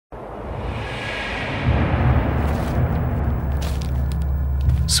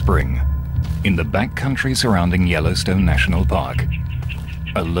Spring, in the backcountry surrounding Yellowstone National Park.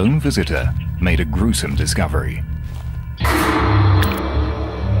 A lone visitor made a gruesome discovery.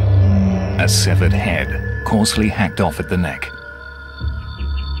 A severed head, coarsely hacked off at the neck.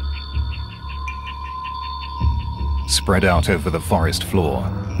 Spread out over the forest floor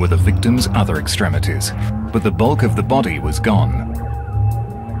were the victim's other extremities, but the bulk of the body was gone.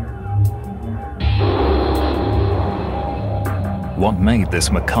 What made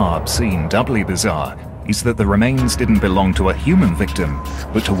this macabre scene doubly bizarre is that the remains didn't belong to a human victim,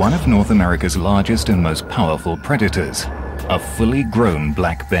 but to one of North America's largest and most powerful predators, a fully grown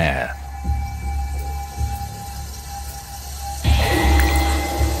black bear.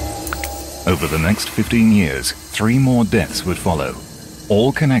 Over the next 15 years, 3 more deaths would follow,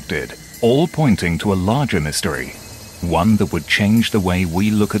 all connected, all pointing to a larger mystery, one that would change the way we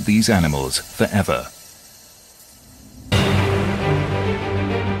look at these animals forever.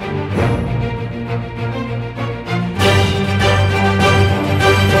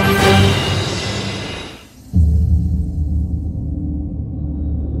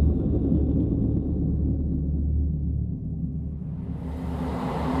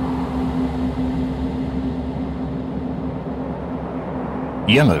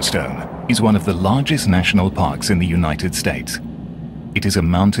 Yellowstone is one of the largest national parks in the United States. It is a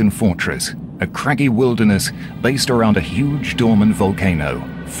mountain fortress, a craggy wilderness based around a huge dormant volcano,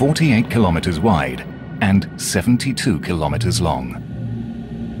 48 kilometers wide and 72 kilometers long.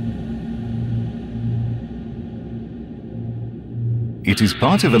 It is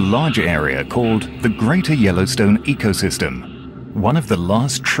part of a larger area called the Greater Yellowstone Ecosystem, one of the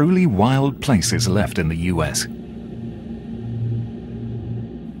last truly wild places left in the US.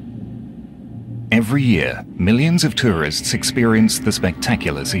 Every year, millions of tourists experience the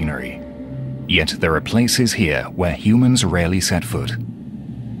spectacular scenery. Yet there are places here where humans rarely set foot.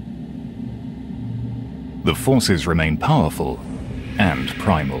 The forces remain powerful and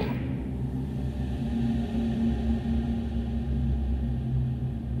primal.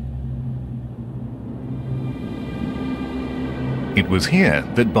 It was here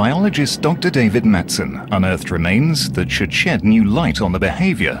that biologist Dr. David Mattson unearthed remains that should shed new light on the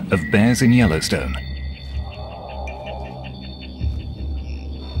behavior of bears in Yellowstone.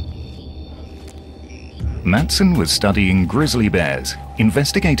 Mattson was studying grizzly bears,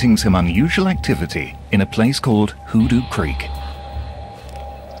 investigating some unusual activity in a place called Hoodoo Creek.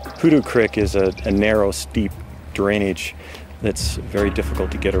 Hoodoo Creek is a narrow, steep drainage that's very difficult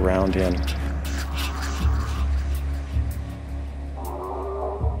to get around in.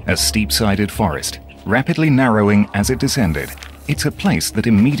 A steep-sided forest, rapidly narrowing as it descended. It's a place that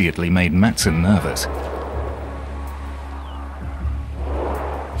immediately made Mattson nervous.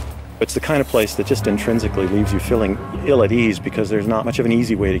 It's the kind of place that just intrinsically leaves you feeling ill at ease because there's not much of an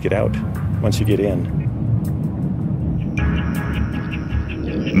easy way to get out once you get in.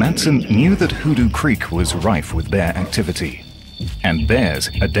 Mattson knew that Hoodoo Creek was rife with bear activity, and bears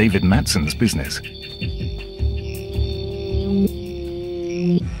are David Mattson's business.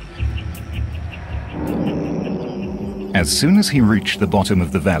 As soon as he reached the bottom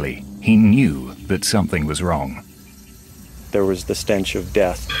of the valley, he knew that something was wrong. There was the stench of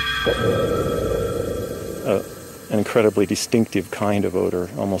death, an incredibly distinctive kind of odor,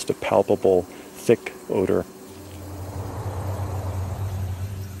 almost a palpable, thick odor.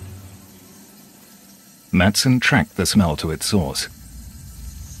 Mattson tracked the smell to its source.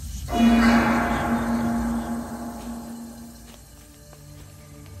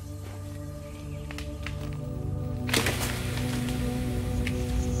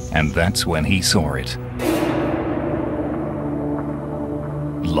 And that's when he saw it.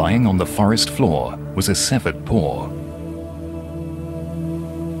 Lying on the forest floor was a severed paw.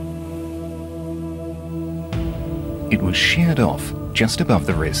 It was sheared off just above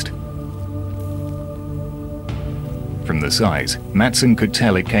the wrist. From the size, Mattson could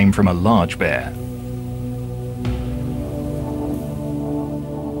tell it came from a large bear.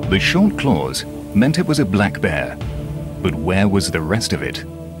 The short claws meant it was a black bear, but where was the rest of it?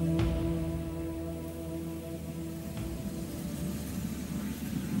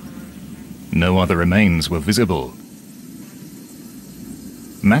 No other remains were visible.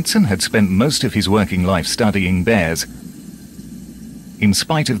 Mattson had spent most of his working life studying bears. In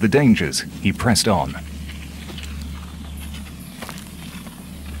spite of the dangers, he pressed on.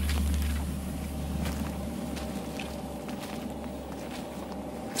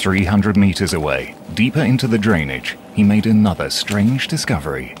 "300 meters away, deeper into the drainage, he made another strange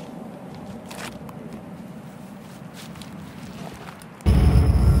discovery.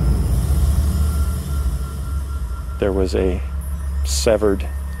 There was a severed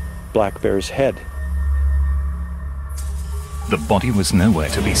black bear's head. The body was nowhere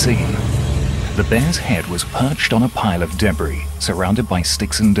to be seen. The bear's head was perched on a pile of debris, surrounded by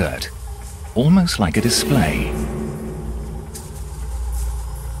sticks and dirt, almost like a display.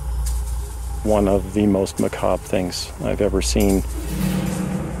 One of the most macabre things I've ever seen.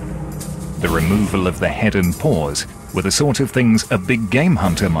 The removal of the head and paws were the sort of things a big game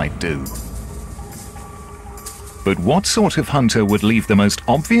hunter might do. But what sort of hunter would leave the most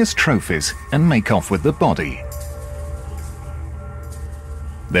obvious trophies and make off with the body?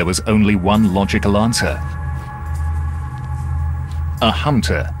 There was only one logical answer. A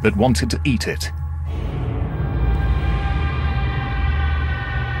hunter that wanted to eat it.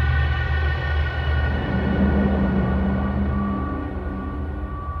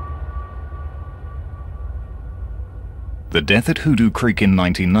 The death at Hoodoo Creek in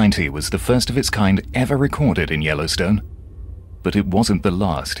 1990 was the first of its kind ever recorded in Yellowstone, but it wasn't the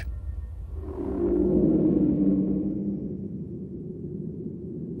last.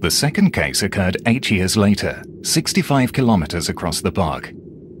 The second case occurred 8 years later, 65 kilometers across the park.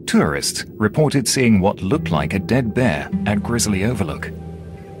 Tourists reported seeing what looked like a dead bear at Grizzly Overlook.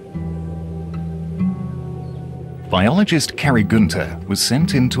 Biologist Carrie Gunter was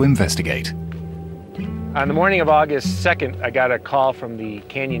sent in to investigate. On the morning of August 2nd, I got a call from the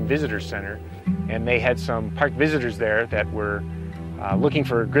Canyon Visitor Center, and they had some park visitors there that were looking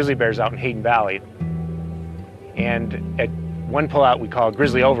for grizzly bears out in Hayden Valley. And at one pullout we call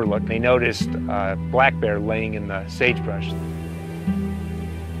Grizzly Overlook, they noticed a black bear laying in the sagebrush.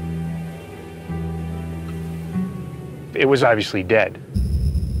 It was obviously dead.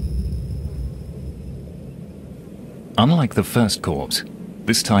 Unlike the first corpse,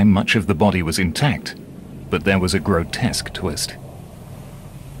 this time much of the body was intact, but there was a grotesque twist.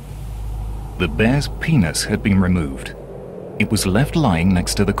 The bear's penis had been removed. It was left lying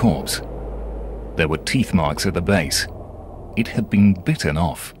next to the corpse. There were teeth marks at the base. It had been bitten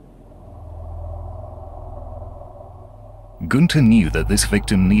off. Gunter knew that this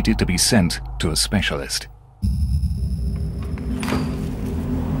victim needed to be sent to a specialist.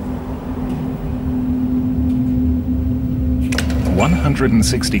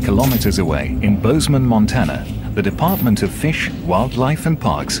 "160 kilometers away in Bozeman, Montana, the Department of Fish, Wildlife and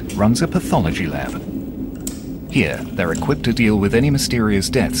Parks runs a pathology lab. Here, they're equipped to deal with any mysterious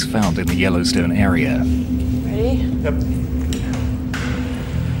deaths found in the Yellowstone area. Ready? Yep.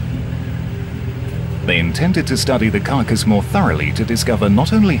 They intended to study the carcass more thoroughly to discover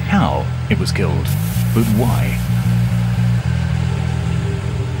not only how it was killed, but why.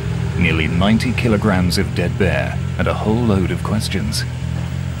 Nearly 90 kilograms of dead bear and a whole load of questions.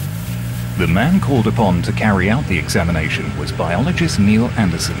 The man called upon to carry out the examination was biologist Neil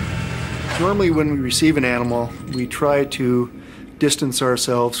Anderson. Normally when we receive an animal, we try to distance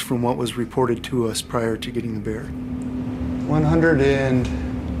ourselves from what was reported to us prior to getting the bear.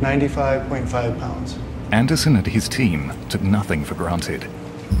 195.5 pounds. Anderson and his team took nothing for granted.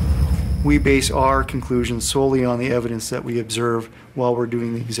 We base our conclusions solely on the evidence that we observe while we're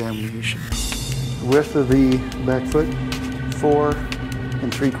doing the examination. Width of the back foot, 4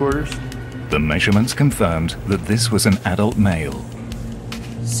 3/4. The measurements confirmed that this was an adult male,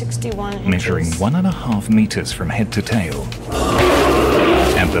 61 inches. measuring 1.5 meters from head to tail,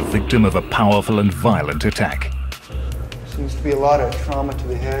 and the victim of a powerful and violent attack. Seems to be a lot of trauma to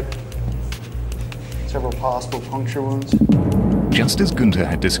the head. Several possible puncture wounds. Just as Gunter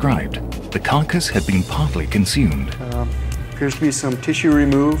had described, the carcass had been partly consumed, Appears to be some tissue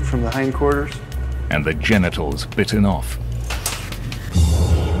removed from the hindquarters. and the genitals bitten off.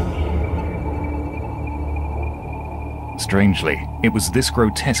 Strangely, it was this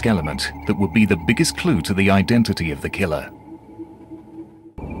grotesque element that would be the biggest clue to the identity of the killer.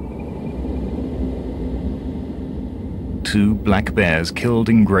 Two black bears killed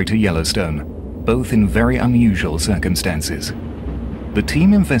in Greater Yellowstone, both in very unusual circumstances. The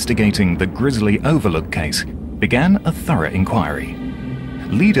team investigating the Grizzly Overlook case began a thorough inquiry.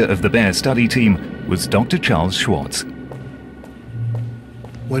 Leader of the bear study team was Dr. Charles Schwartz.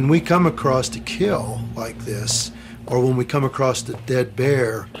 When we come across a kill like this, or when we come across a dead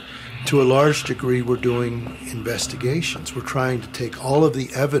bear, to a large degree we're doing investigations. We're trying to take all of the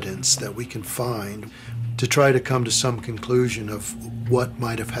evidence that we can find to try to come to some conclusion of what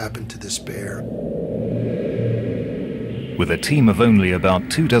might have happened to this bear. With a team of only about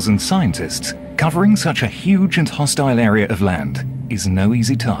 24 scientists, covering such a huge and hostile area of land is no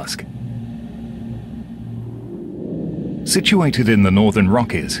easy task. Situated in the northern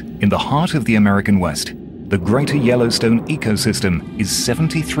Rockies, in the heart of the American West, the Greater Yellowstone ecosystem is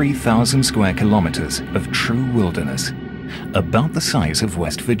 73,000 square kilometers of true wilderness. about the size of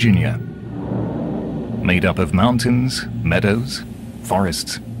West Virginia. Made up of mountains, meadows,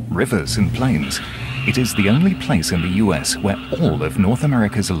 forests, rivers and plains, it is the only place in the US where all of North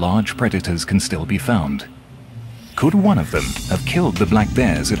America's large predators can still be found. Could one of them have killed the black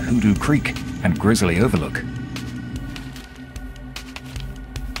bears at Hoodoo Creek and Grizzly Overlook?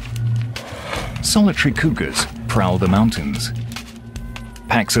 Solitary cougars prowl the mountains.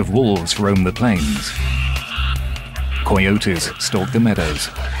 Packs of wolves roam the plains. Coyotes stalk the meadows.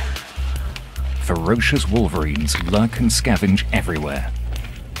 Ferocious wolverines lurk and scavenge everywhere.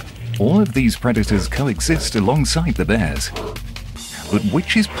 All of these predators coexist alongside the bears. But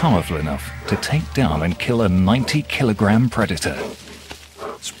which is powerful enough to take down and kill a 90-kilogram predator?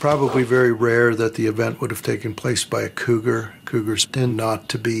 It's probably very rare that the event would have taken place by a cougar. Cougars tend not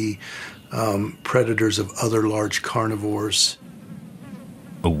to be predators of other large carnivores.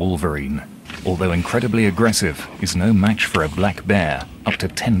 A wolverine, although incredibly aggressive, is no match for a black bear up to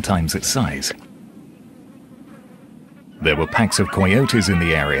 10 times its size. There were packs of coyotes in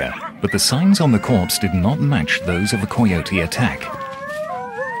the area, but the signs on the corpse did not match those of a coyote attack.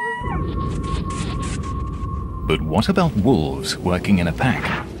 But what about wolves working in a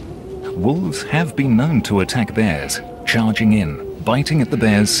pack? Wolves have been known to attack bears, charging in, biting at the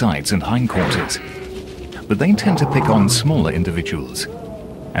bear's sides and hindquarters. But they tend to pick on smaller individuals.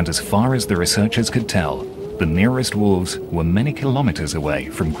 And as far as the researchers could tell, the nearest wolves were many kilometers away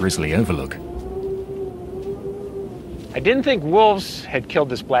from Grizzly Overlook. I didn't think wolves had killed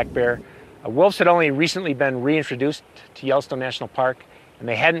this black bear. Wolves had only recently been reintroduced to Yellowstone National Park, and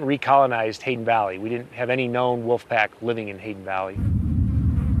they hadn't recolonized Hayden Valley. We didn't have any known wolf pack living in Hayden Valley.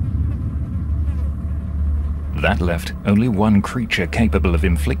 That left only one creature capable of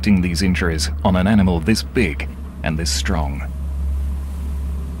inflicting these injuries on an animal this big and this strong.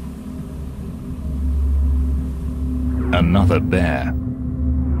 Another bear.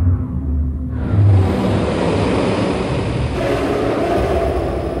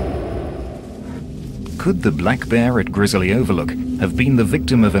 Could the black bear at Grizzly Overlook have been the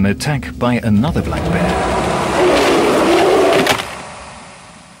victim of an attack by another black bear?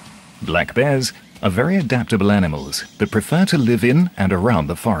 Black bears are very adaptable animals that prefer to live in and around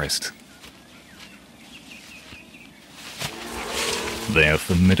the forest. They are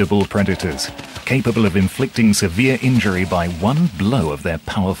formidable predators, capable of inflicting severe injury by one blow of their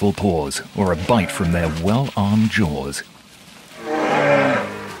powerful paws or a bite from their well-armed jaws.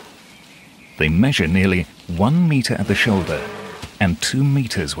 They measure nearly 1 meter at the shoulder and 2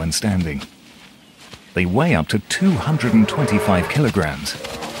 meters when standing. They weigh up to 225 kilograms.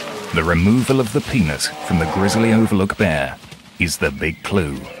 The removal of the penis from the Grizzly Overlook bear is the big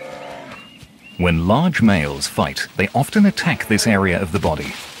clue. When large males fight, they often attack this area of the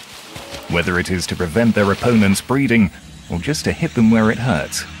body. Whether it is to prevent their opponents breeding or just to hit them where it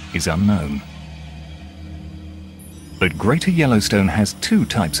hurts is unknown. But Greater Yellowstone has 2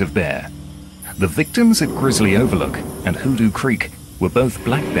 types of bear. The victims at Grizzly Overlook and Hoodoo Creek were both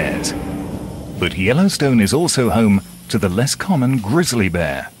black bears. But Yellowstone is also home to the less common grizzly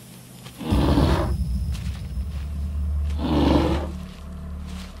bear.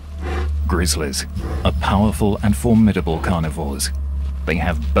 Grizzlies are powerful and formidable carnivores. They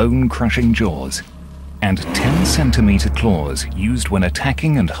have bone-crushing jaws and 10-centimeter claws used when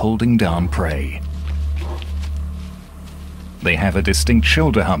attacking and holding down prey. They have a distinct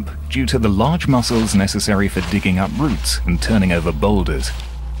shoulder hump due to the large muscles necessary for digging up roots and turning over boulders.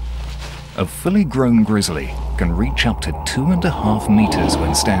 A fully grown grizzly can reach up to 2.5 meters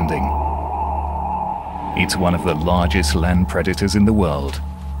when standing. It's one of the largest land predators in the world,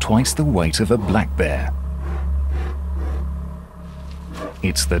 twice the weight of a black bear.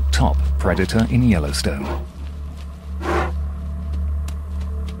 It's the top predator in Yellowstone.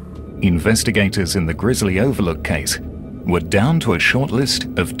 Investigators in the Grizzly Overlook case were down to a short list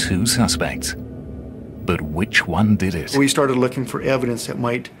of 2 suspects. But which one did it? We started looking for evidence that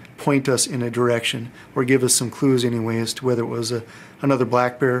might point us in a direction or give us some clues anyway as to whether it was another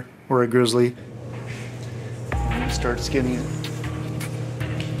black bear or a grizzly. Start skinning it.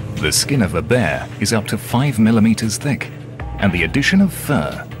 The skin of a bear is up to 5 millimeters thick, and the addition of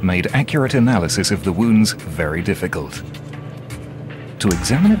fur made accurate analysis of the wounds very difficult. To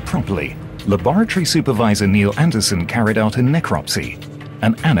examine it properly, Laboratory Supervisor Neil Anderson carried out a necropsy,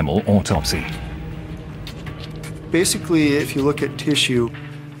 an animal autopsy. Basically, if you look at tissue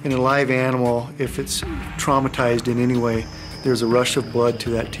in a live animal, if it's traumatized in any way, there's a rush of blood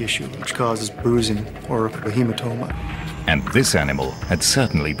to that tissue, which causes bruising or a hematoma. And this animal had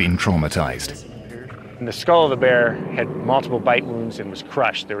certainly been traumatized. And the skull of the bear had multiple bite wounds and was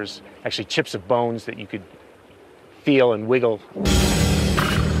crushed. There was actually chips of bones that you could feel and wiggle.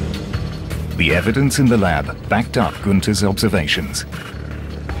 The evidence in the lab backed up Gunther's observations.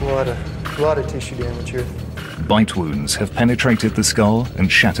 A lot of tissue damage here. Bite wounds have penetrated the skull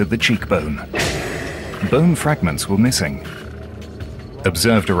and shattered the cheekbone. Bone fragments were missing.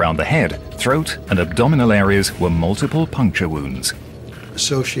 Observed around the head, throat, and abdominal areas were multiple puncture wounds.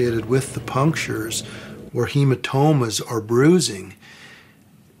 Associated with the punctures were hematomas or bruising.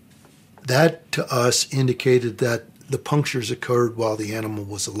 That to us indicated that the punctures occurred while the animal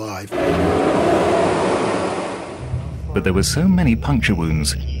was alive. But there were so many puncture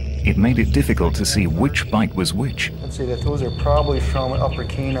wounds, it made it difficult to see which bite was which. I'd say that those are probably from upper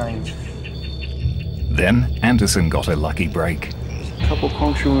canines. Then Anderson got a lucky break. A couple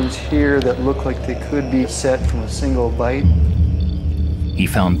puncture wounds here that look like they could be set from a single bite. He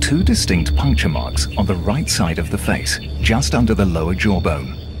found two distinct puncture marks on the right side of the face, just under the lower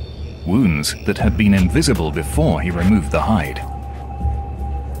jawbone. Wounds that had been invisible before he removed the hide.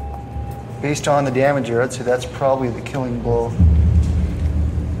 Based on the damage here, I'd say that's probably the killing blow.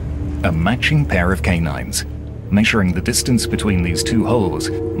 A matching pair of canines. Measuring the distance between these two holes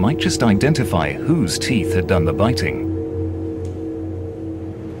might just identify whose teeth had done the biting.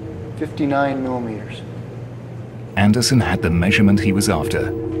 59 millimeters. Anderson had the measurement he was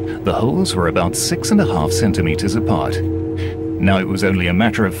after. The holes were about 6.5 centimeters apart. Now it was only a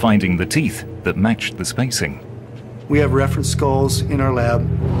matter of finding the teeth that matched the spacing. We have reference skulls in our lab,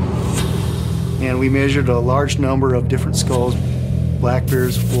 and we measured a large number of different skulls: black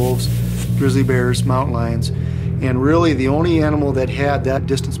bears, wolves, grizzly bears, mountain lions, and really the only animal that had that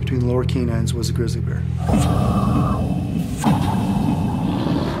distance between the lower canines was a grizzly bear.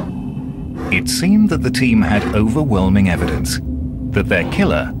 It seemed that the team had overwhelming evidence that their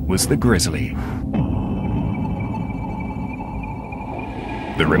killer was the grizzly.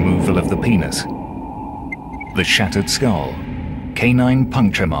 The removal of the penis, the shattered skull, canine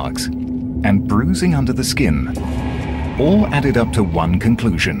puncture marks, and bruising under the skin all added up to one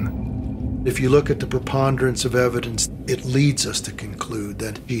conclusion. If you look at the preponderance of evidence, it leads us to conclude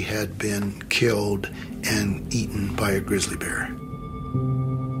that he had been killed and eaten by a grizzly bear.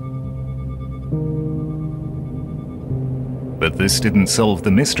 But this didn't solve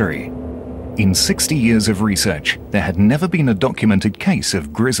the mystery. In 60 years of research, there had never been a documented case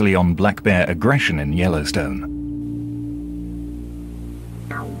of grizzly on black bear aggression in Yellowstone.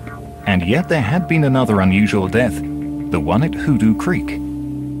 And yet there had been another unusual death, the one at Hoodoo Creek.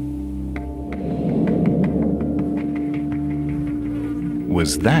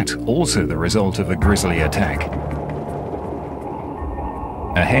 Was that also the result of a grizzly attack?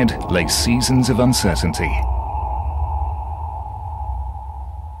 Ahead lay seasons of uncertainty.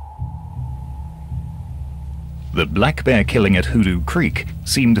 The black bear killing at Hoodoo Creek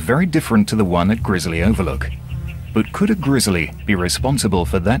seemed very different to the one at Grizzly Overlook. But could a grizzly be responsible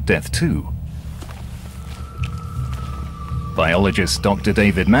for that death too? Biologist Dr.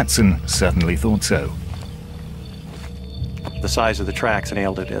 David Mattson certainly thought so. The size of the tracks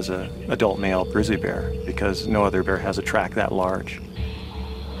nailed it as an adult male grizzly bear, because no other bear has a track that large.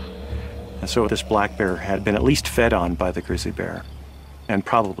 And so this black bear had been at least fed on by the grizzly bear and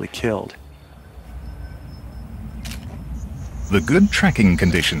probably killed. The good tracking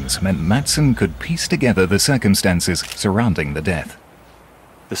conditions meant Mattson could piece together the circumstances surrounding the death.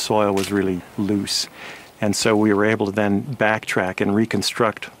 The soil was really loose, and so we were able to then backtrack and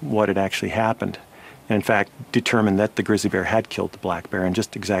reconstruct what had actually happened. And in fact, determine that the grizzly bear had killed the black bear and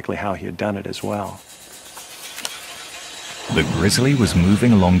just exactly how he had done it as well. The grizzly was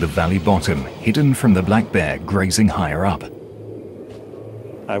moving along the valley bottom, hidden from the black bear grazing higher up.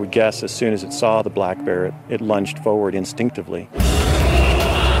 I would guess as soon as it saw the black bear, it lunged forward instinctively.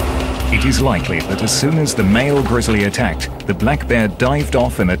 It is likely that as soon as the male grizzly attacked, the black bear dived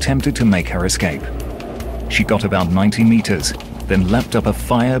off and attempted to make her escape. She got about 90 meters, then leapt up a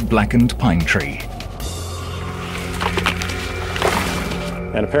fire-blackened pine tree.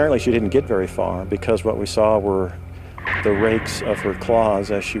 And apparently she didn't get very far, because what we saw were the rakes of her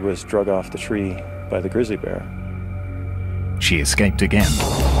claws as she was drug off the tree by the grizzly bear. She escaped again.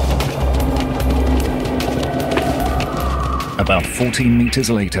 About 14 meters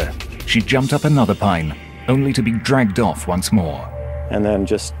later, she jumped up another pine, only to be dragged off once more. And then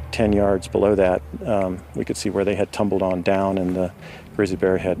just 10 yards below that, we could see where they had tumbled on down and the grizzly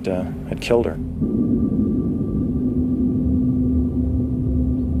bear had killed her.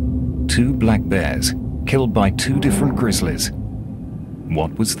 Two black bears, killed by two different grizzlies.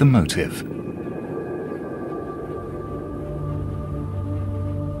 What was the motive?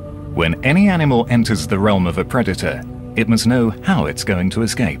 When any animal enters the realm of a predator, it must know how it's going to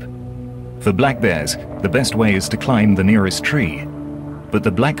escape. For black bears, the best way is to climb the nearest tree. But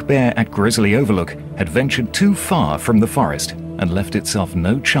the black bear at Grizzly Overlook had ventured too far from the forest and left itself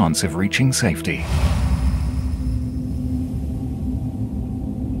no chance of reaching safety.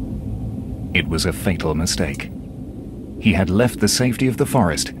 It was a fatal mistake. He had left the safety of the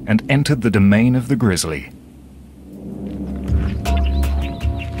forest and entered the domain of the grizzly.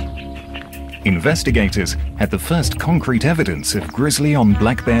 Investigators had the first concrete evidence of grizzly on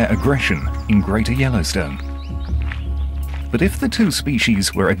black bear aggression in Greater Yellowstone. But if the two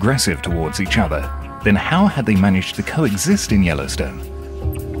species were aggressive towards each other, then how had they managed to coexist in Yellowstone?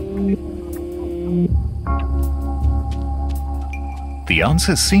 The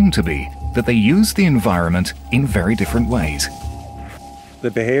answer seemed to be that they used the environment in very different ways. The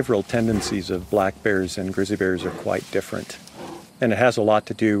behavioral tendencies of black bears and grizzly bears are quite different. And it has a lot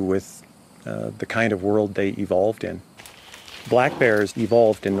to do with the kind of world they evolved in. Black bears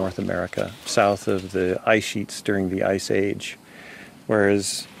evolved in North America, south of the ice sheets during the Ice Age,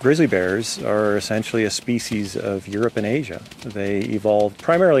 whereas grizzly bears are essentially a species of Europe and Asia. They evolved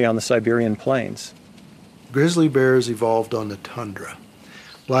primarily on the Siberian plains. Grizzly bears evolved on the tundra.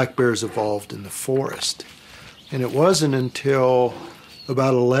 Black bears evolved in the forest. And it wasn't until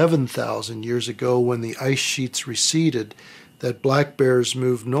about 11,000 years ago, when the ice sheets receded, that black bears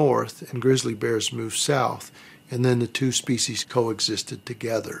moved north and grizzly bears moved south, and then the two species coexisted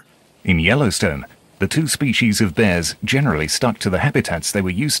together. In Yellowstone, the two species of bears generally stuck to the habitats they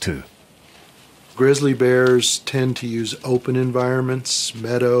were used to. Grizzly bears tend to use open environments,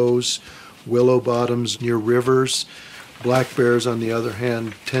 meadows, willow bottoms near rivers. Black bears, on the other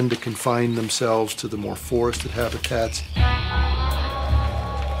hand, tend to confine themselves to the more forested habitats.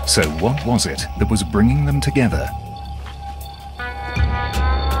 So what was it that was bringing them together?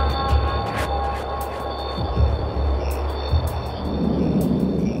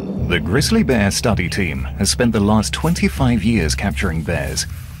 The grizzly bear study team has spent the last 25 years capturing bears,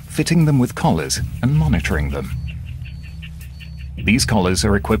 fitting them with collars and monitoring them. These collars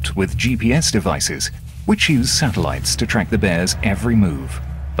are equipped with GPS devices, which use satellites to track the bear's every move.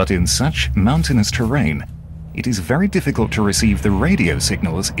 But in such mountainous terrain, it is very difficult to receive the radio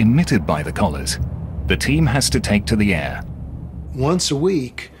signals emitted by the collars. The team has to take to the air. Once a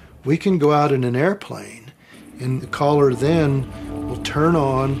week, we can go out in an airplane, and the collar then will turn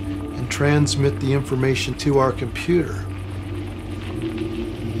on and transmit the information to our computer.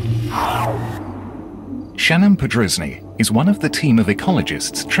 Shannon Podrusny is one of the team of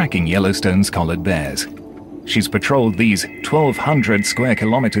ecologists tracking Yellowstone's collared bears. She's patrolled these 1,200 square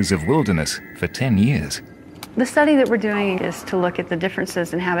kilometers of wilderness for 10 years. The study that we're doing is to look at the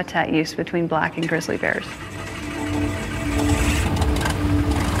differences in habitat use between black and grizzly bears.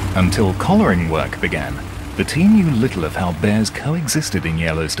 Until collaring work began, the team knew little of how bears coexisted in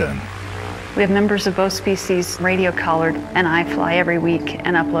Yellowstone. We have members of both species radio collared, and I fly every week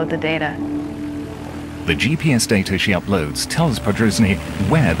and upload the data. The GPS data she uploads tells Podrusny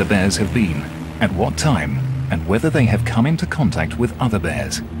where the bears have been, at what time, and whether they have come into contact with other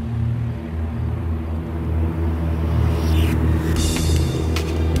bears.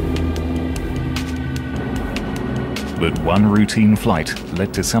 But one routine flight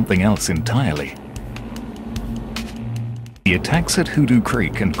led to something else entirely. The attacks at Hoodoo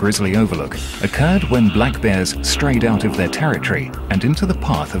Creek and Grizzly Overlook occurred when black bears strayed out of their territory and into the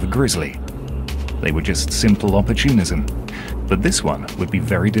path of a grizzly. They were just simple opportunism, but this one would be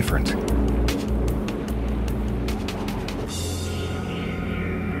very different.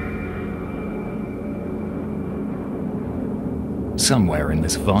 Somewhere in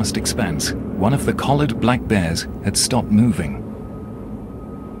this vast expanse, one of the collared black bears had stopped moving.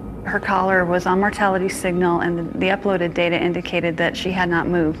 Her collar was on mortality signal, and the uploaded data indicated that she had not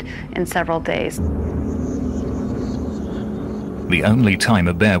moved in several days. The only time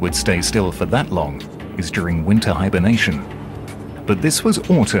a bear would stay still for that long is during winter hibernation. But this was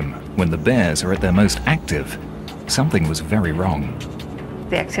autumn, when the bears are at their most active. Something was very wrong.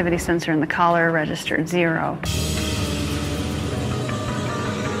 The activity sensor in the collar registered 0.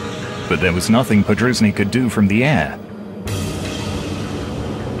 But there was nothing Podrusny could do from the air.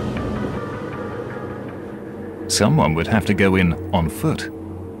 Someone would have to go in on foot.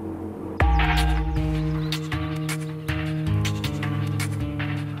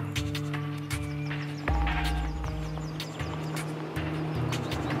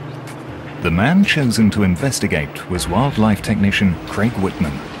 The man chosen to investigate was wildlife technician Craig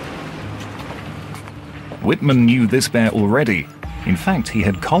Whitman. Whitman knew this bear already. In fact, he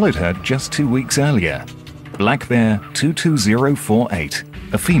had collared her just 2 weeks earlier. Black bear 22048,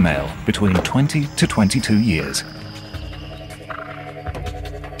 a female between 20 to 22 years.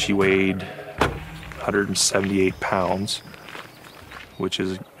 She weighed 178 pounds, which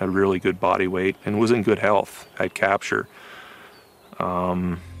is a really good body weight, and was in good health at capture.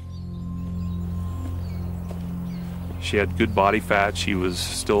 She had good body fat. She was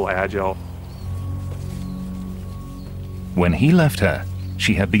still agile. When he left her,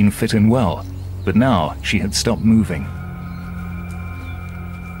 she had been fit and well, but now she had stopped moving.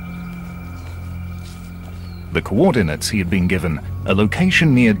 The coordinates he had been given, a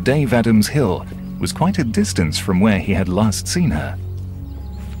location near Dave Adams Hill, was quite a distance from where he had last seen her.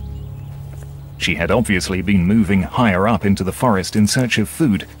 She had obviously been moving higher up into the forest in search of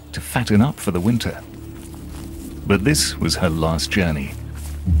food to fatten up for the winter. But this was her last journey.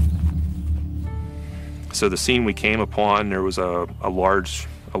 So the scene we came upon, there was a large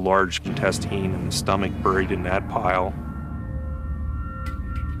intestine and stomach buried in that pile.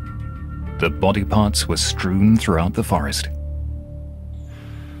 The body parts were strewn throughout the forest.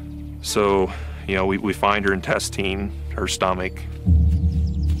 So, you know, we find her intestine, her stomach.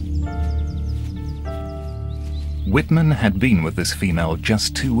 Whitman had been with this female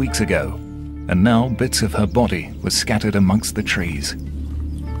just 2 weeks ago, and now bits of her body were scattered amongst the trees.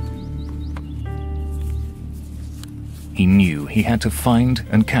 He knew he had to find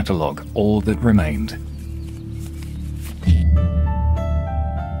and catalogue all that remained.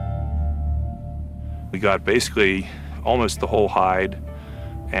 We got basically almost the whole hide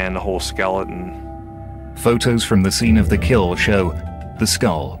and the whole skeleton. Photos from the scene of the kill show the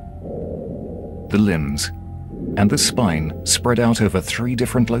skull, the limbs, and the spine spread out over 3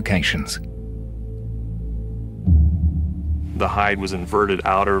 different locations. The hide was inverted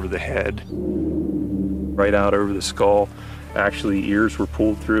out over the head, right out over the skull. Actually, ears were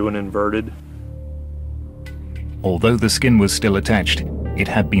pulled through and inverted. Although the skin was still attached, it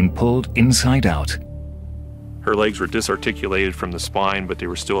had been pulled inside out. Her legs were disarticulated from the spine, but they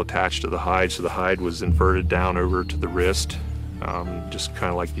were still attached to the hide, so the hide was inverted down over to the wrist, just kind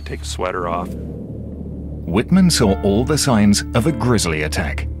of like you take a sweater off. Whitman saw all the signs of a grizzly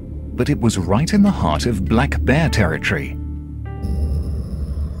attack, but it was right in the heart of black bear territory.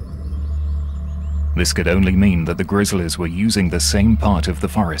 This could only mean that the grizzlies were using the same part of the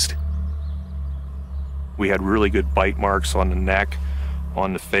forest. We had really good bite marks on the neck,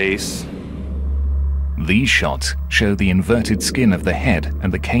 on the face. These shots show the inverted skin of the head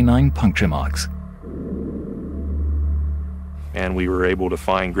and the canine puncture marks. And we were able to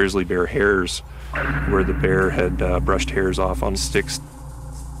find grizzly bear hairs where the bear had brushed hairs off on sticks.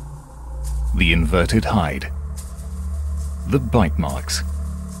 The inverted hide, the bite marks,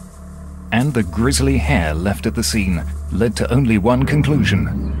 and the grisly hair left at the scene led to only one conclusion: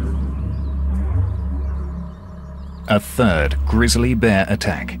 a third grizzly bear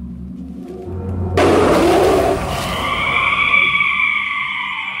attack.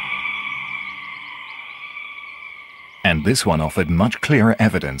 And this one offered much clearer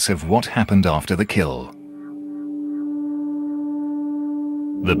evidence of what happened after the kill.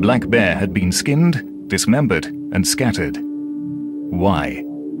 The black bear had been skinned, dismembered, and scattered. Why?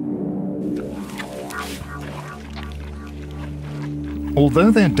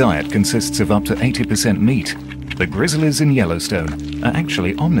 Although their diet consists of up to 80% meat, the grizzlies in Yellowstone are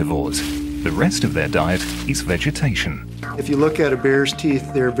actually omnivores. The rest of their diet is vegetation. If you look at a bear's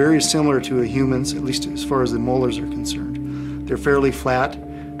teeth, they're very similar to a human's, at least as far as the molars are concerned. They're fairly flat,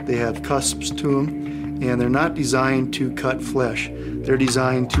 they have cusps to them, and they're not designed to cut flesh. They're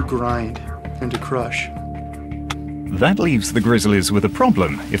designed to grind and to crush. That leaves the grizzlies with a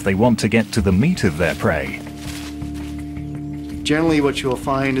problem if they want to get to the meat of their prey. Generally what you'll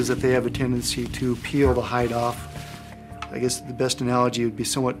find is that they have a tendency to peel the hide off. I guess the best analogy would be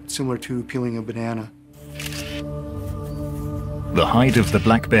somewhat similar to peeling a banana. The hide of the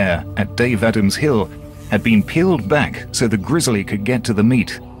black bear at Dave Adams Hill had been peeled back so the grizzly could get to the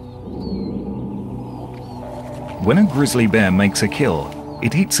meat. When a grizzly bear makes a kill,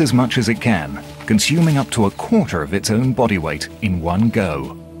 it eats as much as it can, consuming up to 1/4 of its own body weight in one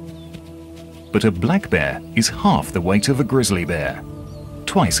go. But a black bear is half the weight of a grizzly bear,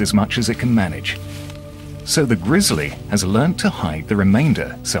 twice as much as it can manage. So the grizzly has learnt to hide the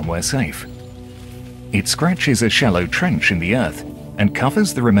remainder somewhere safe. It scratches a shallow trench in the earth and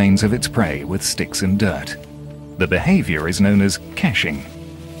covers the remains of its prey with sticks and dirt. The behavior is known as caching.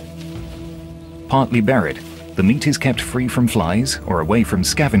 Partly buried, the meat is kept free from flies or away from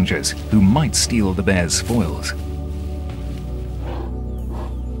scavengers who might steal the bear's spoils.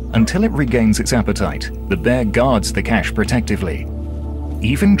 Until it regains its appetite, the bear guards the cache protectively,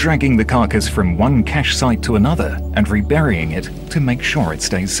 even dragging the carcass from one cache site to another and reburying it to make sure it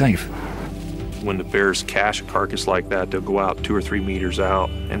stays safe. When the bears cache a carcass like that, they'll go out 2 or 3 meters out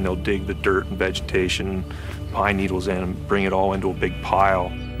and they'll dig the dirt and vegetation, pine needles in, and bring it all into a big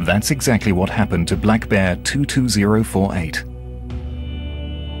pile. That's exactly what happened to black bear 22048.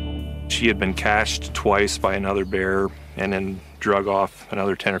 She had been cached twice by another bear and then drug off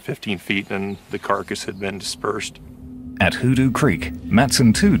another 10 or 15 feet, and the carcass had been dispersed. At Hoodoo Creek,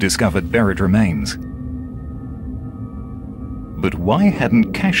 Matson too discovered buried remains. But why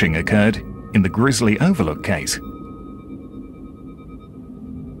hadn't caching occurred in the Grizzly Overlook case?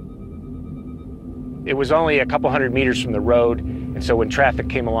 It was only a couple hundred meters from the road, and so when traffic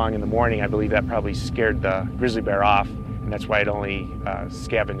came along in the morning, I believe that probably scared the grizzly bear off, and that's why it only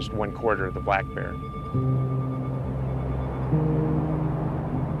scavenged 1/4 of the black bear.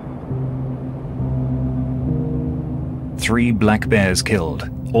 Three black bears killed,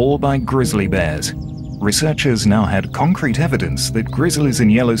 all by grizzly bears. Researchers now had concrete evidence that grizzlies in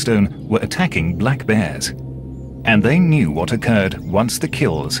Yellowstone were attacking black bears. And they knew what occurred once the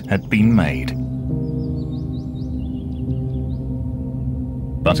kills had been made.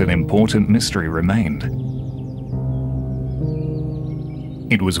 But an important mystery remained.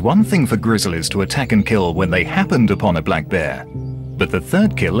 It was one thing for grizzlies to attack and kill when they happened upon a black bear, but the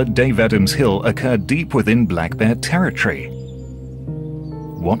third kill at Dave Adams Hill occurred deep within black bear territory.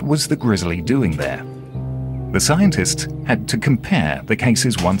 What was the grizzly doing there? The scientists had to compare the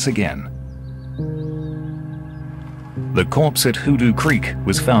cases once again. The corpse at Hoodoo Creek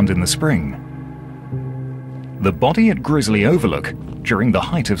was found in the spring. The body at Grizzly Overlook during the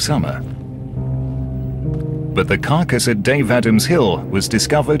height of summer. But the carcass at Dave Adams Hill was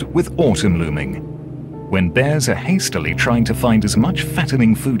discovered with autumn looming, when bears are hastily trying to find as much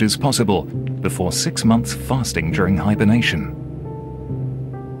fattening food as possible before 6 months fasting during hibernation.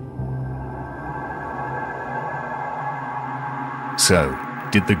 So,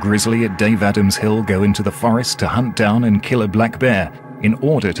 did the grizzly at Dave Adams Hill go into the forest to hunt down and kill a black bear in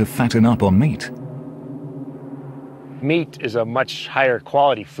order to fatten up on meat? Meat is a much higher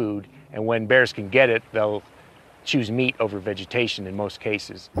quality food, and when bears can get it, they'll choose meat over vegetation in most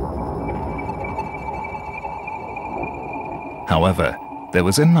cases. However, there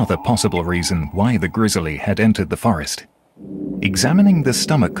was another possible reason why the grizzly had entered the forest. Examining the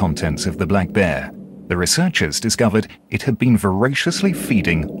stomach contents of the black bear, the researchers discovered it had been voraciously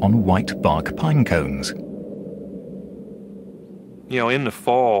feeding on white bark pine cones. You know, in the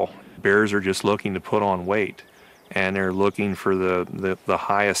fall, bears are just looking to put on weight, and they're looking for the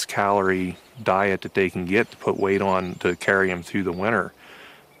highest calorie diet that they can get to put weight on to carry them through the winter.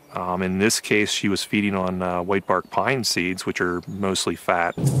 In this case, she was feeding on white bark pine seeds, which are mostly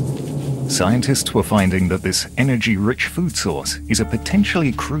fat. Scientists were finding that this energy-rich food source is a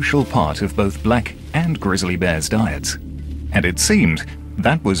potentially crucial part of both black and grizzly bears' diets. And it seemed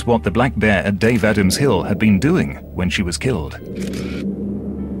that was what the black bear at Dave Adams Hill had been doing when she was killed.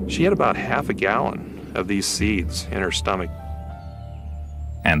 She had about half a gallon of these seeds in her stomach.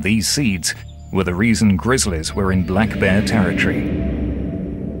 And these seeds were the reason grizzlies were in black bear territory.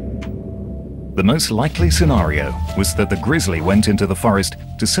 The most likely scenario was that the grizzly went into the forest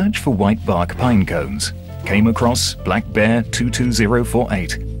to search for white bark pine cones, came across black bear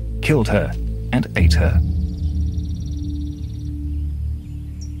 22048, killed her, and ate her.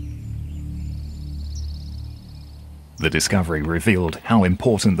 The discovery revealed how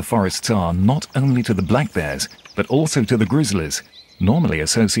important the forests are not only to the black bears, but also to the grizzlies, normally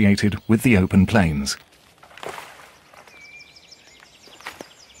associated with the open plains.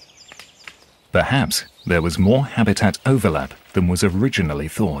 Perhaps there was more habitat overlap than was originally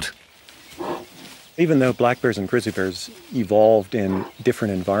thought. Even though black bears and grizzly bears evolved in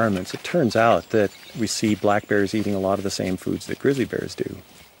different environments, it turns out that we see black bears eating a lot of the same foods that grizzly bears do.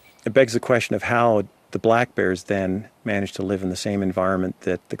 It begs the question of how the black bears then manage to live in the same environment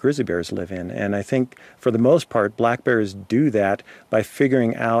that the grizzly bears live in. And I think for the most part, black bears do that by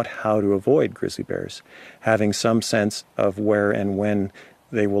figuring out how to avoid grizzly bears, having some sense of where and when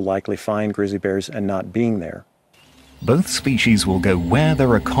they will likely find grizzly bears and not being there. Both species will go where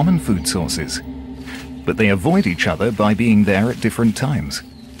there are common food sources, but they avoid each other by being there at different times.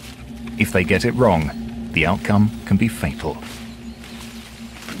 If they get it wrong, the outcome can be fatal.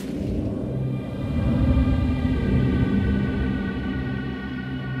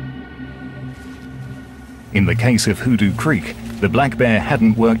 In the case of Hoodoo Creek, the black bear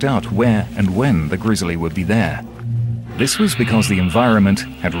hadn't worked out where and when the grizzly would be there. This was because the environment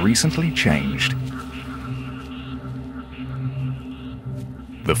had recently changed.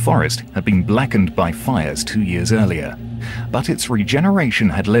 The forest had been blackened by fires 2 years earlier, but its regeneration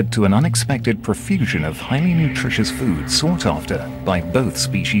had led to an unexpected profusion of highly nutritious food sought after by both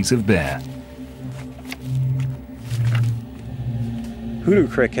species of bear. Hoodoo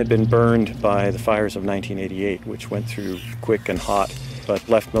Creek had been burned by the fires of 1988, which went through quick and hot, but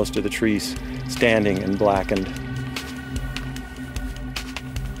left most of the trees standing and blackened.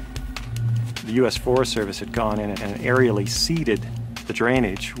 The U.S. Forest Service had gone in and aerially seeded the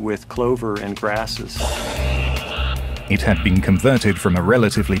drainage with clover and grasses. It had been converted from a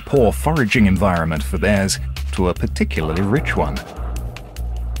relatively poor foraging environment for bears to a particularly rich one.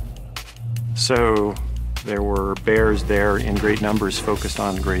 So there were bears there in great numbers focused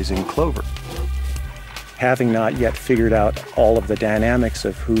on grazing clover. Having not yet figured out all of the dynamics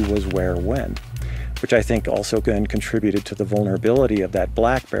of who was where when, which I think also then contributed to the vulnerability of that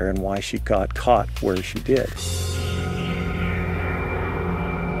black bear and why she got caught where she did.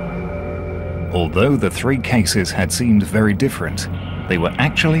 Although the three cases had seemed very different, they were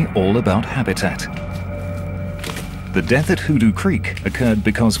actually all about habitat. The death at Hoodoo Creek occurred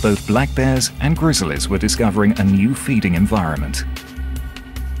because both black bears and grizzlies were discovering a new feeding environment.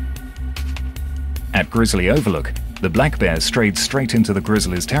 At Grizzly Overlook, the black bears strayed straight into the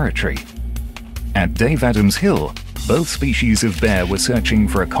grizzlies' territory. At Dave Adams Hill, both species of bear were searching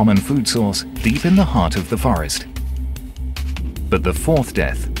for a common food source deep in the heart of the forest. But the fourth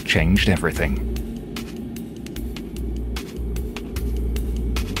death changed everything.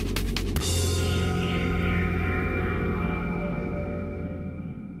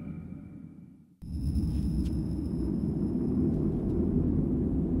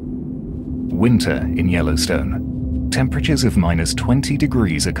 Winter in Yellowstone. Temperatures of -20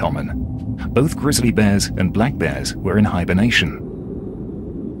 degrees are common. Both grizzly bears and black bears were in hibernation.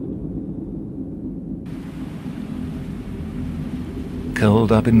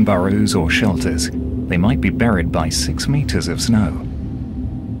 Curled up in burrows or shelters, they might be buried by 6 meters of snow.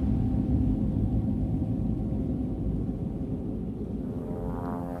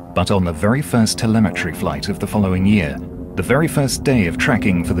 But on the very first telemetry flight of the following year, the very first day of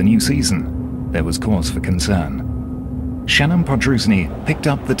tracking for the new season, there was cause for concern. Shannon Podrusny picked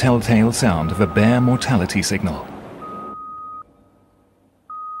up the telltale sound of a bear mortality signal.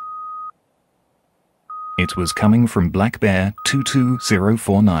 It was coming from black bear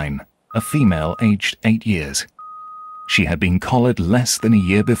 22049, a female aged 8 years. She had been collared less than a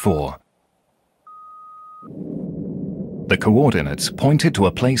year before. The coordinates pointed to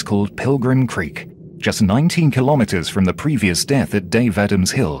a place called Pilgrim Creek, just 19 kilometers from the previous death at Dave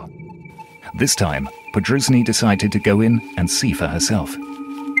Adams Hill. This time, Podrusny decided to go in and see for herself.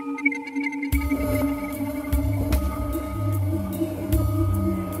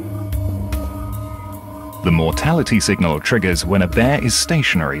 The mortality signal triggers when a bear is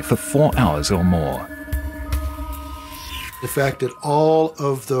stationary for 4 hours or more. The fact that all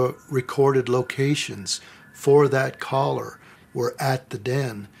of the recorded locations for that collar were at the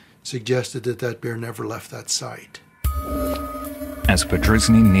den suggested that that bear never left that site. As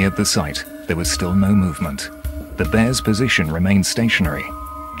Podrusny neared the site, there was still no movement. The bear's position remained stationary,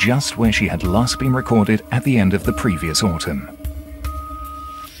 just where she had last been recorded at the end of the previous autumn.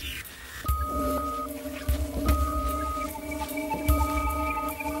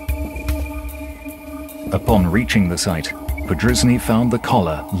 Upon reaching the site, Podrusny found the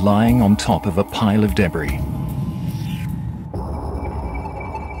collar lying on top of a pile of debris.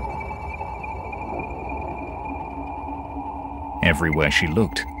 Everywhere she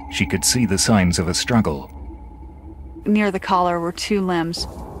looked, she could see the signs of a struggle. Near the collar were 2 limbs.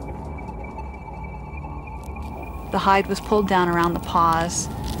 The hide was pulled down around the paws.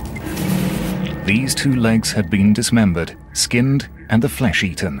 These 2 legs had been dismembered, skinned, and the flesh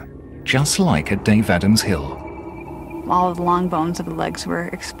eaten, just like at Dave Adams Hill. All of the long bones of the legs were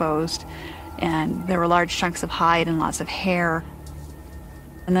exposed, and there were large chunks of hide and lots of hair.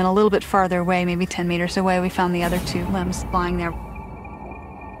 And then a little bit farther away, maybe 10 meters away, we found the other 2 limbs lying there.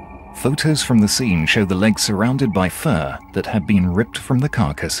 Photos from the scene show the legs surrounded by fur that had been ripped from the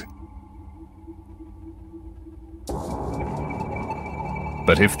carcass.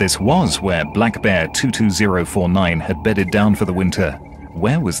 But if this was where black bear 22049 had bedded down for the winter,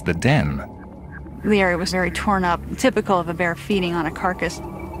 where was the den? The area was very torn up, typical of a bear feeding on a carcass.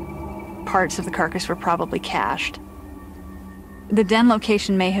 Parts of the carcass were probably cached. The den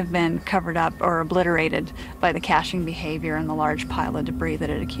location may have been covered up or obliterated by the caching behavior and the large pile of debris that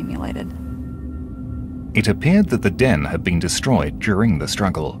had accumulated. It appeared that the den had been destroyed during the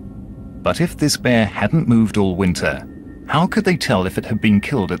struggle. But if this bear hadn't moved all winter, how could they tell if it had been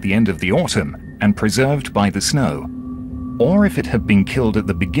killed at the end of the autumn and preserved by the snow, or if it had been killed at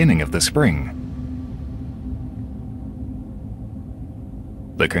the beginning of the spring?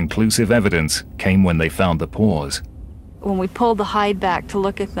 The conclusive evidence came when they found the paws. When we pulled the hide back to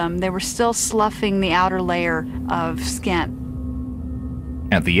look at them, they were still sloughing the outer layer of skin.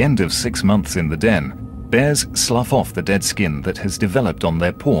 At the end of 6 months in the den, bears slough off the dead skin that has developed on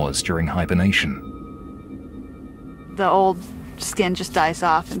their paws during hibernation. The old skin just dies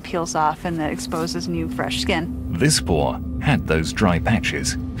off and peels off, and that exposes new, fresh skin. This paw had those dry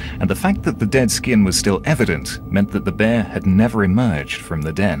patches, and the fact that the dead skin was still evident meant that the bear had never emerged from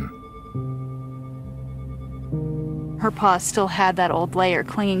the den. Her paws still had that old layer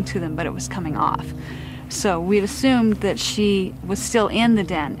clinging to them, but it was coming off. So we'd assumed that she was still in the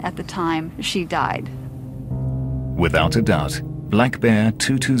den at the time she died. Without a doubt, Black Bear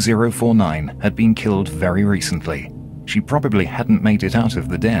 22049 had been killed very recently. She probably hadn't made it out of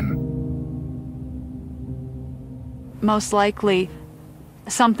the den. Most likely,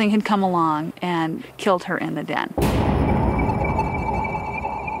 something had come along and killed her in the den.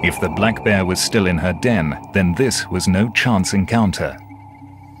 If the black bear was still in her den, then this was no chance encounter.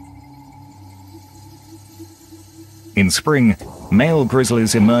 In spring, male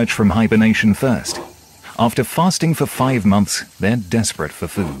grizzlies emerge from hibernation first. After fasting for 5 months, they're desperate for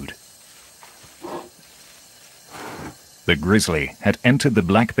food. The grizzly had entered the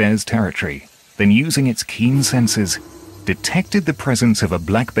black bear's territory, then using its keen senses, detected the presence of a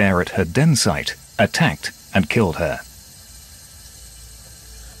black bear at her den site, attacked and killed her.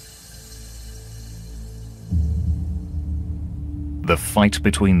 The fight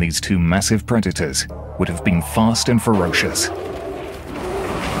between these two massive predators would have been fast and ferocious.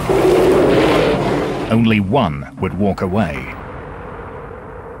 Only one would walk away.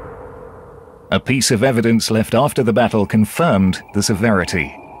 A piece of evidence left after the battle confirmed the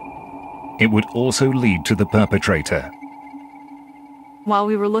severity. It would also lead to the perpetrator. While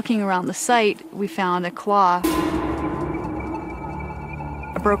we were looking around the site, we found a claw,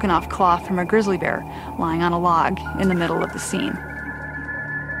 a broken off claw from a grizzly bear lying on a log in the middle of the scene.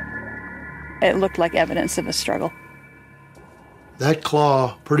 It looked like evidence of a struggle. That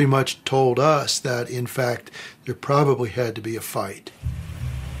claw pretty much told us that, in fact, there probably had to be a fight.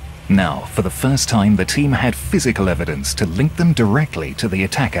 Now, for the first time, the team had physical evidence to link them directly to the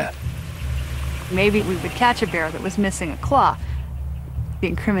attacker. Maybe we would catch a bear that was missing a claw. The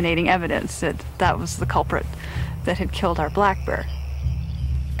incriminating evidence that that was the culprit that had killed our black bear.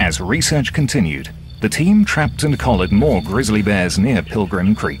 As research continued, the team trapped and collared more grizzly bears near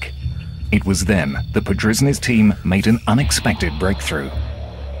Pilgrim Creek. It was then the Bodiless team made an unexpected breakthrough.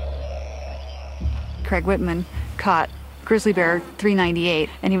 Craig Whitman caught grizzly bear 398,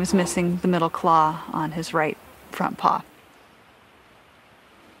 and he was missing the middle claw on his right front paw.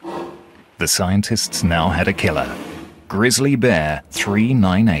 The scientists now had a killer, grizzly bear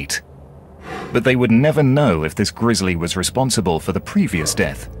 398. But they would never know if this grizzly was responsible for the previous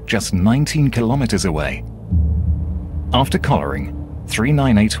death, just 19 kilometers away. After collaring,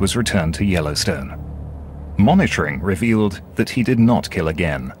 398 was returned to Yellowstone. Monitoring revealed that he did not kill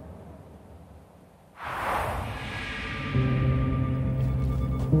again.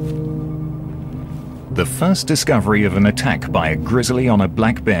 The first discovery of an attack by a grizzly on a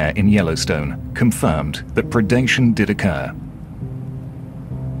black bear in Yellowstone confirmed that predation did occur.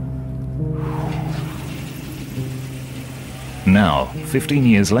 Now, 15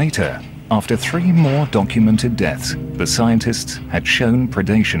 years later, after 3 more documented deaths, the scientists had shown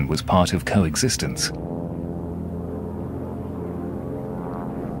predation was part of coexistence.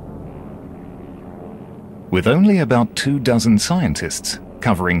 With only about 24 scientists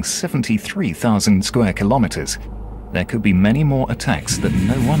covering 73,000 square kilometers, there could be many more attacks that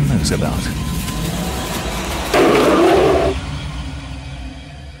no one knows about.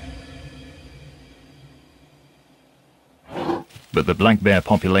 But the black bear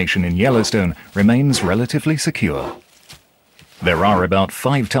population in Yellowstone remains relatively secure. There are about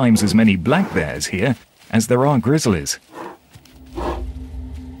 5 times as many black bears here as there are grizzlies.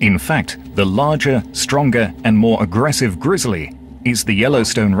 In fact, the larger, stronger, and more aggressive grizzly is the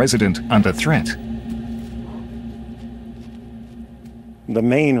Yellowstone resident under threat. The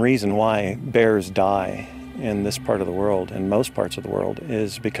main reason why bears die in this part of the world, and most parts of the world,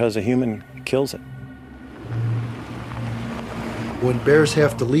 is because a human kills it. When bears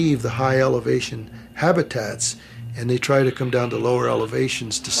have to leave the high elevation habitats and they try to come down to lower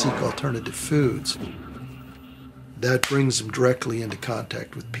elevations to seek alternative foods, that brings them directly into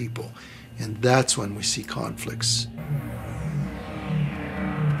contact with people, and that's when we see conflicts.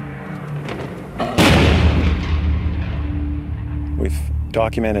 We've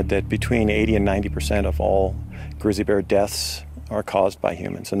documented that between 80 and 90% of all grizzly bear deaths are caused by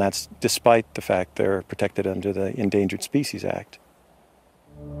humans, and that's despite the fact they're protected under the Endangered Species Act.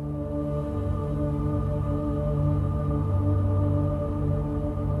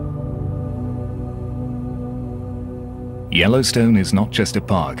 Yellowstone is not just a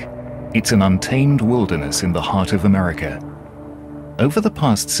park, it's an untamed wilderness in the heart of America. Over the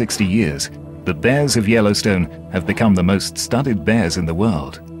past 60 years, the bears of Yellowstone have become the most studied bears in the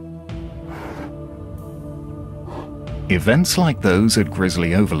world. Events like those at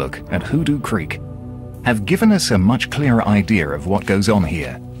Grizzly Overlook and Hoodoo Creek have given us a much clearer idea of what goes on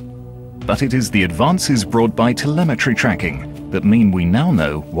here. But it is the advances brought by telemetry tracking that mean we now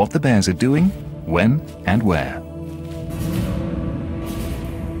know what the bears are doing, when and where.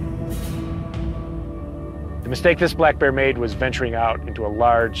 The mistake this black bear made was venturing out into a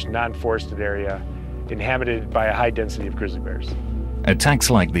large, non-forested area inhabited by a high density of grizzly bears. Attacks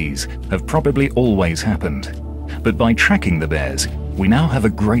like these have probably always happened, but by tracking the bears, we now have a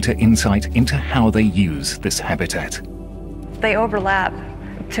greater insight into how they use this habitat. They overlap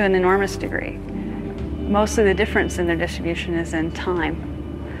to an enormous degree. Mostly the difference in their distribution is in time.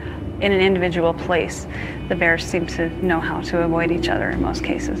 In an individual place, the bears seem to know how to avoid each other in most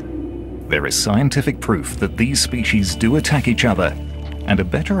cases. There is scientific proof that these species do attack each other, and a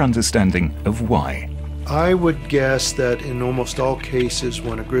better understanding of why. I would guess that in almost all cases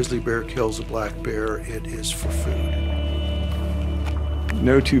when a grizzly bear kills a black bear, it is for food.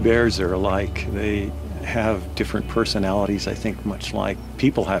 No two bears are alike. They have different personalities, I think, much like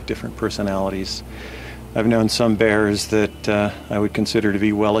people have different personalities. I've known some bears that I would consider to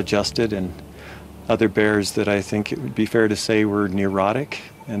be well-adjusted, and other bears that I think it would be fair to say were neurotic,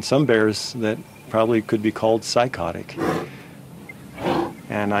 and some bears that probably could be called psychotic.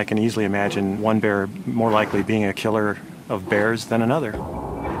 And I can easily imagine one bear more likely being a killer of bears than another.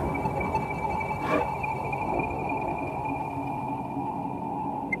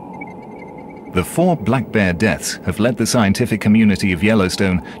 The 4 black bear deaths have led the scientific community of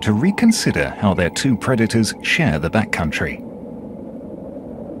Yellowstone to reconsider how their two predators share the backcountry.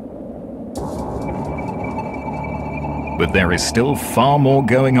 But there is still far more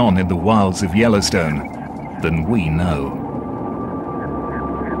going on in the wilds of Yellowstone than we know.